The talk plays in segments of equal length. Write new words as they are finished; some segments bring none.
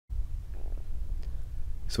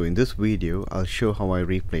So in this video I'll show how I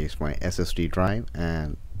replace my SSD drive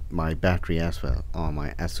and my battery as well on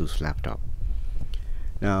my ASUS laptop.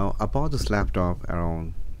 Now I bought this laptop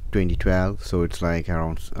around 2012, so it's like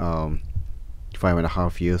around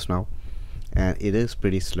 5.5 years now, and it is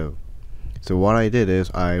pretty slow. So what I did is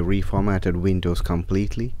I reformatted Windows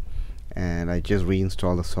completely and I just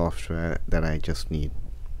reinstalled the software that I just need.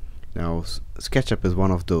 Now SketchUp is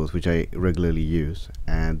one of those which I regularly use,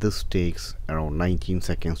 and this takes around 19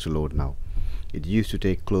 seconds to load now. It used to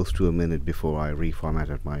take close to a minute before I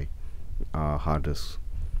reformatted my hard disk.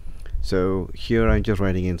 So here I'm just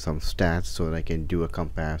writing in some stats so that I can do a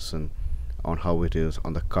comparison on how it is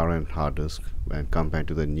on the current hard disk when compared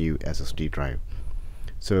to the new SSD drive.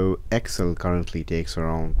 So Excel currently takes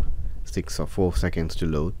around 6 or 4 seconds to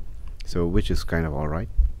load, so which is kind of alright.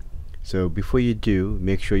 So before you do,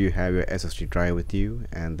 make sure you have your SSD drive with you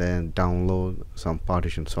and then download some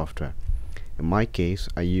partition software. In my case,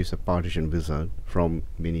 I use a partition wizard from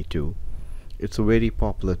Mini tool. It's a very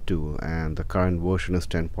popular tool and the current version is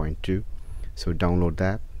 10.2, so download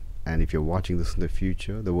that. And if you're watching this in the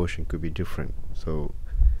future, the version could be different, so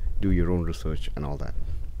do your own research and all that.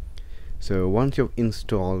 So once you've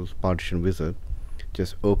installed partition wizard,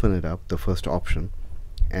 just open it up, the first option,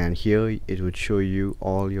 and here it would show you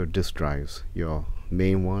all your disk drives, your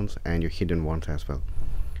main ones and your hidden ones as well.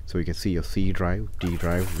 So you can see your C drive, D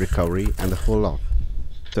drive, recovery, and the whole lot.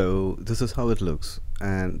 So this is how it looks,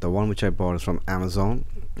 and the one which I bought is from Amazon,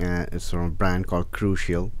 and it's from a brand called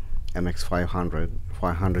Crucial MX500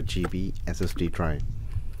 500 GB SSD drive.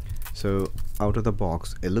 So out of the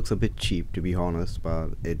box it looks a bit cheap, to be honest,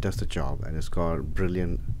 but it does the job and it's got a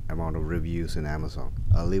brilliant amount of reviews in Amazon.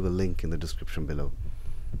 I'll leave a link in the description below.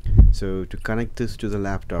 So to connect this to the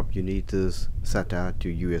laptop, you need this SATA to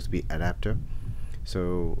USB adapter.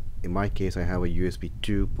 So in my case I have a USB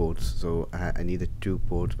 2 ports, so I need the 2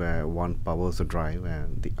 ports where one powers the drive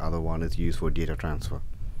and the other one is used for data transfer.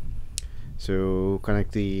 So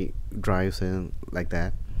connect the drives in like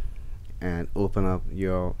that and open up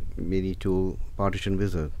your Mini tool partition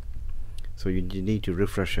wizard. So you need to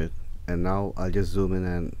refresh it, and now I'll just zoom in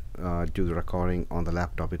and do the recording on the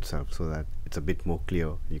laptop itself so that it's a bit more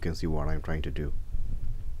clear. You can see what I'm trying to do.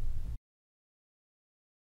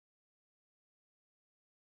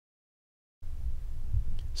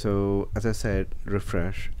 So as I said,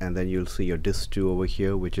 refresh, and then you'll see your disk 2 over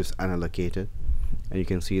here, which is unallocated, and you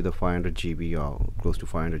can see the 500 GB or close to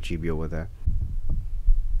 500 GB over there.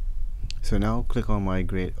 So now click on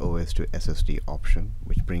Migrate OS to SSD option,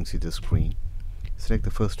 which brings you this screen. Select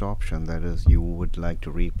the first option, that is, you would like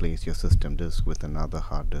to replace your system disk with another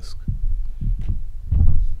hard disk,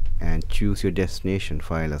 and choose your destination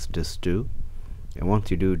file as disk 2. And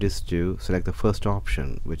once you do disk 2, select the first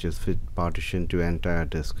option, which is fit partition to entire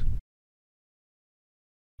disk.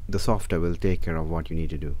 The software will take care of what you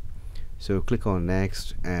need to do. So click on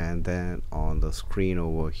next, and then on the screen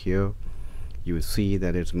over here you will see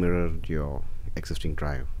that it's mirrored your existing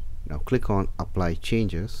drive. Now click on apply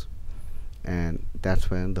changes, and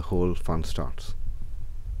that's when the whole fun starts.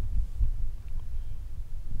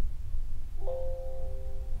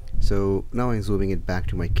 So now I'm zooming it back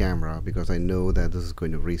to my camera because I know that this is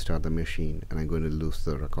going to restart the machine and I'm going to lose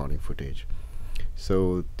the recording footage.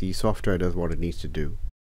 So the software does what it needs to do.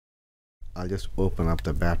 I'll just open up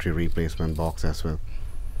the battery replacement box as well.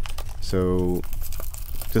 So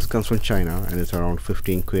this comes from China and it's around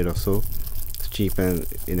 15 quid or so. It's cheap and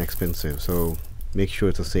inexpensive, so make sure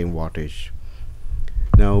it's the same wattage.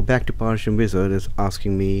 Now back to partition wizard is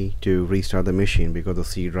asking me to restart the machine because the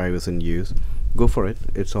C drive is in use. Go for it,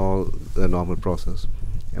 it's all the normal process,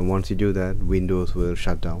 and once you do that, Windows will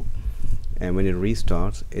shut down, and when it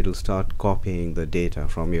restarts it'll start copying the data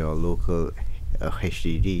from your local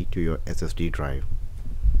HDD to your SSD drive.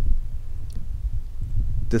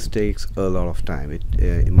 This takes a lot of time.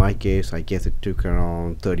 In my case, I guess it took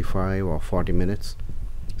around 35 or 40 minutes.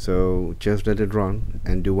 So just let it run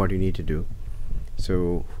and do what you need to do.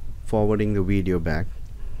 So forwarding the video back,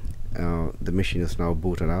 the machine is now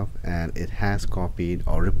booted up and it has copied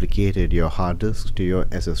or replicated your hard disk to your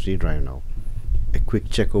SSD drive now. A quick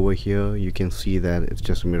check over here, you can see that it's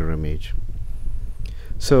just a mirror image.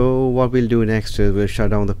 So what we'll do next is we'll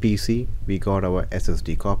shut down the PC. We got our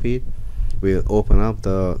SSD copied. We'll open up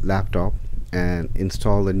the laptop and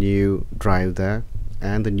install the new drive there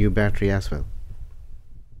and the new battery as well.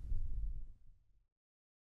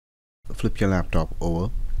 Flip your laptop over.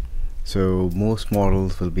 So most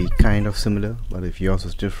models will be kind of similar, but if yours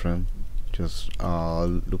is different, just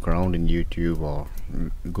look around in YouTube or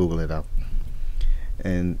Google it up.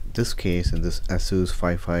 In this case, in this ASUS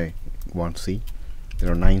X551C,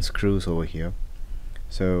 there are 9 screws over here.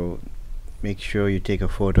 So make sure you take a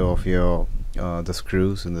photo of your the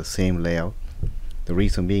screws in the same layout. The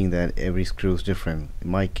reason being that every screw is different.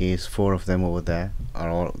 In my case, 4 of them over there are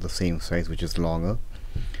all the same size, which is longer.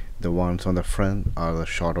 The ones on the front are the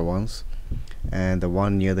shorter ones, and the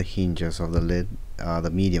one near the hinges of the lid are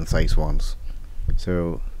the medium sized ones.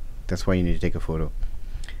 So that's why you need to take a photo.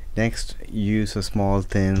 Next, use a small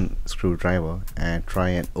thin screwdriver and try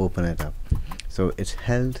and open it up. So it's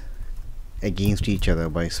held against each other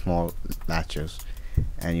by small latches,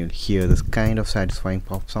 and you'll hear this kind of satisfying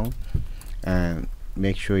pop sound. And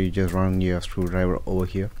make sure you just run your screwdriver over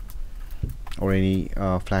here or any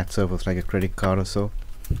flat surface like a credit card or so.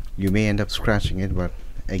 You may end up scratching it, but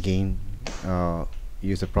again,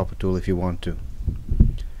 use a proper tool if you want to.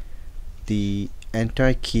 The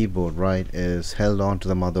entire keyboard, right, is held onto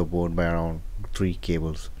the motherboard by around 3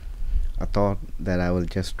 cables. I thought that I will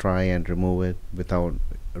just try and remove it without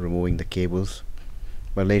removing the cables,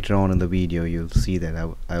 but later on in the video you'll see that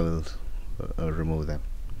I will remove them.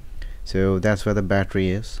 So that's where the battery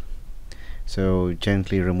is. So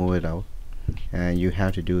gently remove it out, and you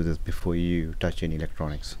have to do this before you touch any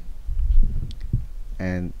electronics.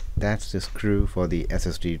 And that's the screw for the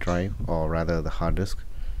SSD drive, or rather the hard disk.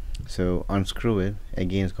 So unscrew it.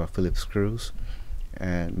 Again, it's got Phillips screws,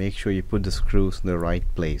 and make sure you put the screws in the right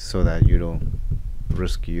place so that you don't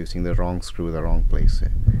risk using the wrong screw in the wrong place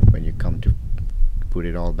when you come to put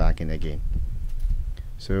it all back in again.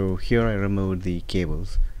 So here I removed the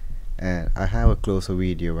cables, and I have a closer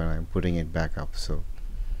video when I'm putting it back up so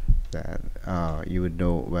that you would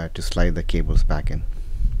know where to slide the cables back in.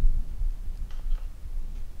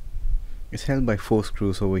 It's held by 4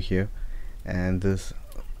 screws over here, and this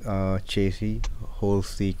chassis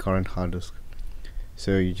holds the current hard disk.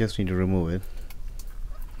 So you just need to remove it,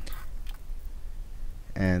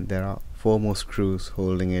 and there are 4 more screws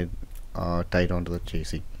holding it tight onto the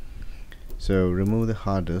chassis. So remove the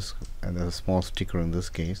hard disk, and there's a small sticker in this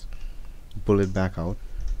case. Pull it back out,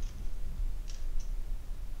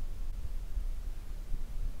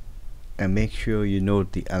 and make sure you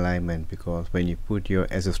note the alignment, because when you put your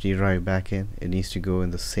SSD drive back in, it needs to go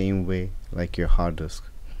in the same way like your hard disk.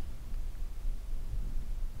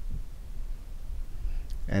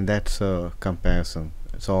 And that's a comparison.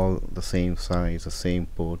 It's all the same size, the same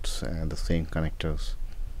ports, and the same connectors.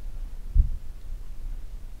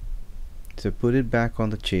 So put it back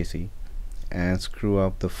on the chassis and screw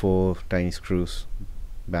up the 4 tiny screws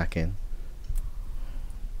back in.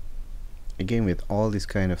 Again, with all these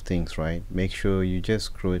kind of things, right, make sure you just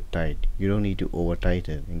screw it tight. You don't need to over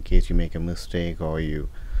tighten it in case you make a mistake or you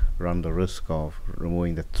run the risk of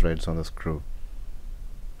removing the threads on the screw.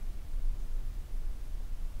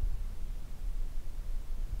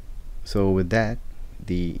 So with that,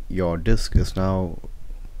 your disk is now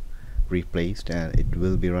replaced, and it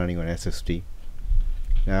will be running on SSD.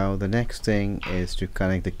 Now the next thing is to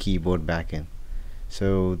connect the keyboard back in.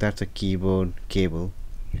 So that's a keyboard cable,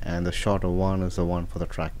 and the shorter one is the one for the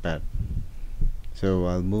trackpad. So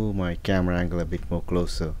I'll move my camera angle a bit more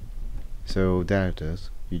closer. So there it is.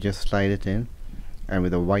 You just slide it in, and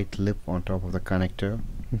with a white lip on top of the connector,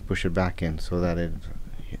 push it back in so that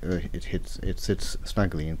it sits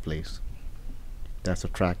snugly in place. That's a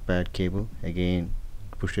trackpad cable. Again,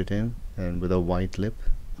 push it in, and with a white lip,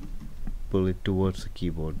 pull it towards the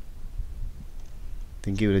keyboard.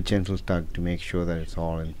 Then give it a gentle tug to make sure that it's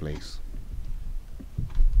all in place.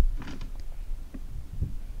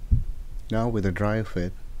 Now with the drive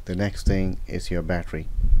fit, the next thing is your battery.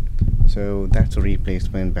 So that's a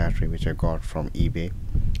replacement battery which I got from eBay,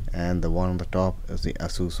 and the one on the top is the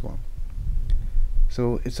ASUS one.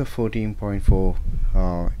 So it's a 14.4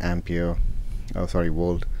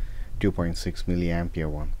 volt, 2.6 milliampere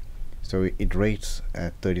one. So it rates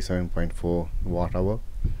at 37.4 watt hour,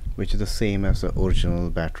 which is the same as the original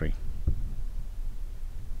battery.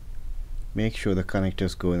 Make sure the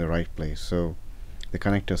connectors go in the right place. So the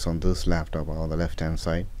connectors on this laptop are on the left hand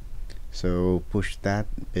side, so push that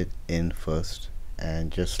bit in first and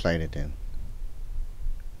just slide it in.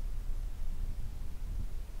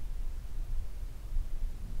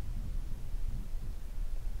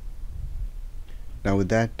 Now with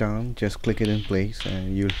that done, just click it in place,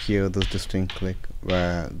 and you'll hear this distinct click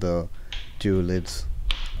where the 2 lids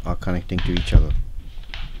are connecting to each other.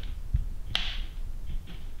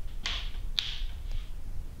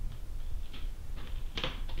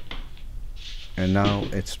 And now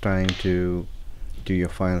it's time to do your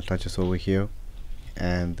final touches over here,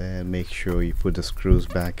 and then make sure you put the screws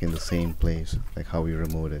back in the same place like how we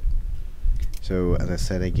removed it. So as I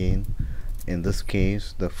said again, in this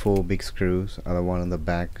case the 4 big screws are the one on the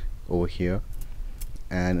back over here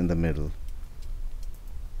and in the middle.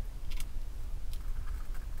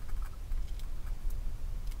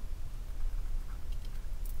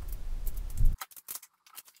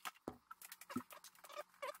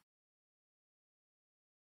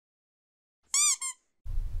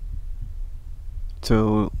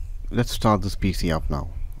 So let's start this PC up now.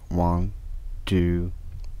 1, 2,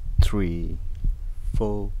 3,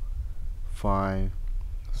 4, 5,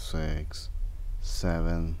 6,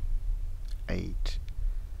 7, 8.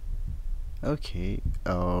 Okay,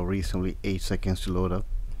 reasonably 8 seconds to load up,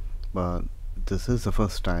 but this is the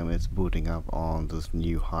first time it's booting up on this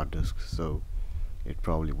new hard disk, so it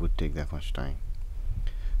probably would take that much time.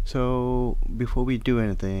 So before we do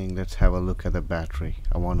anything, let's have a look at the battery.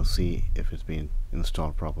 I want to see if it's been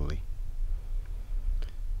installed properly.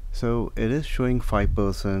 So it is showing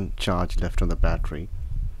 5% charge left on the battery,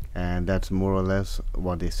 and that's more or less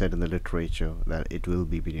what they said in the literature, that it will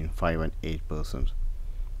be between 5 and 8%.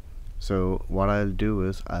 So what I'll do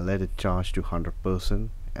is I'll let it charge to 100%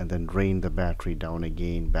 and then drain the battery down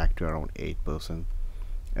again back to around 8%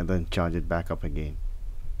 and then charge it back up again.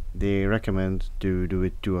 They recommend to do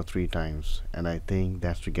it 2 or 3 times, and I think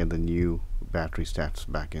that's to get the new battery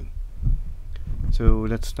stats back in. So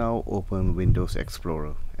let's now open Windows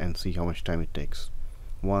Explorer and see how much time it takes.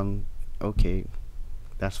 Okay,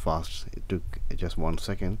 that's fast. It took just 1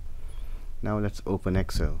 second. Now let's open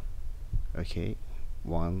Excel. Okay,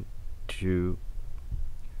 1, 2.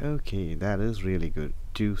 Okay, that is really good.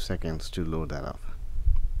 2 seconds to load that up.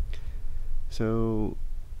 So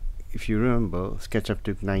if you remember, SketchUp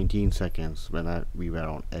took 19 seconds when we were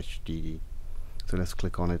on HDD. So let's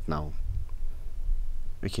click on it now.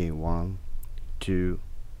 Okay, 1, 2.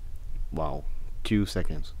 Wow, 2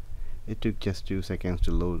 seconds. It took just 2 seconds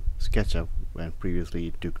to load SketchUp when previously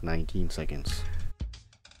it took 19 seconds.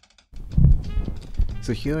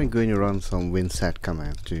 So here I'm going to run some WinSat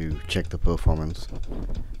commands to check the performance.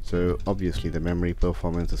 So obviously the memory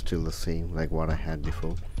performance is still the same like what I had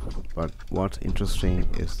before, but what's interesting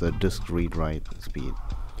is the disk read-write speed.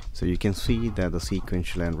 So you can see that the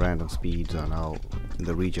sequential and random speeds are now in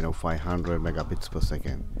the region of 500 megabits per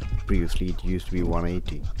second. Previously it used to be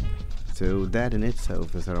 180. So that in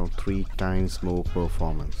itself is around 3 times more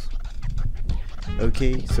performance.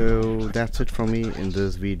 Okay, so that's it from me in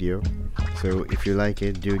this video. So if you like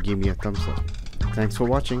it, do give me a thumbs up. Thanks for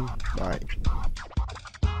watching. Bye.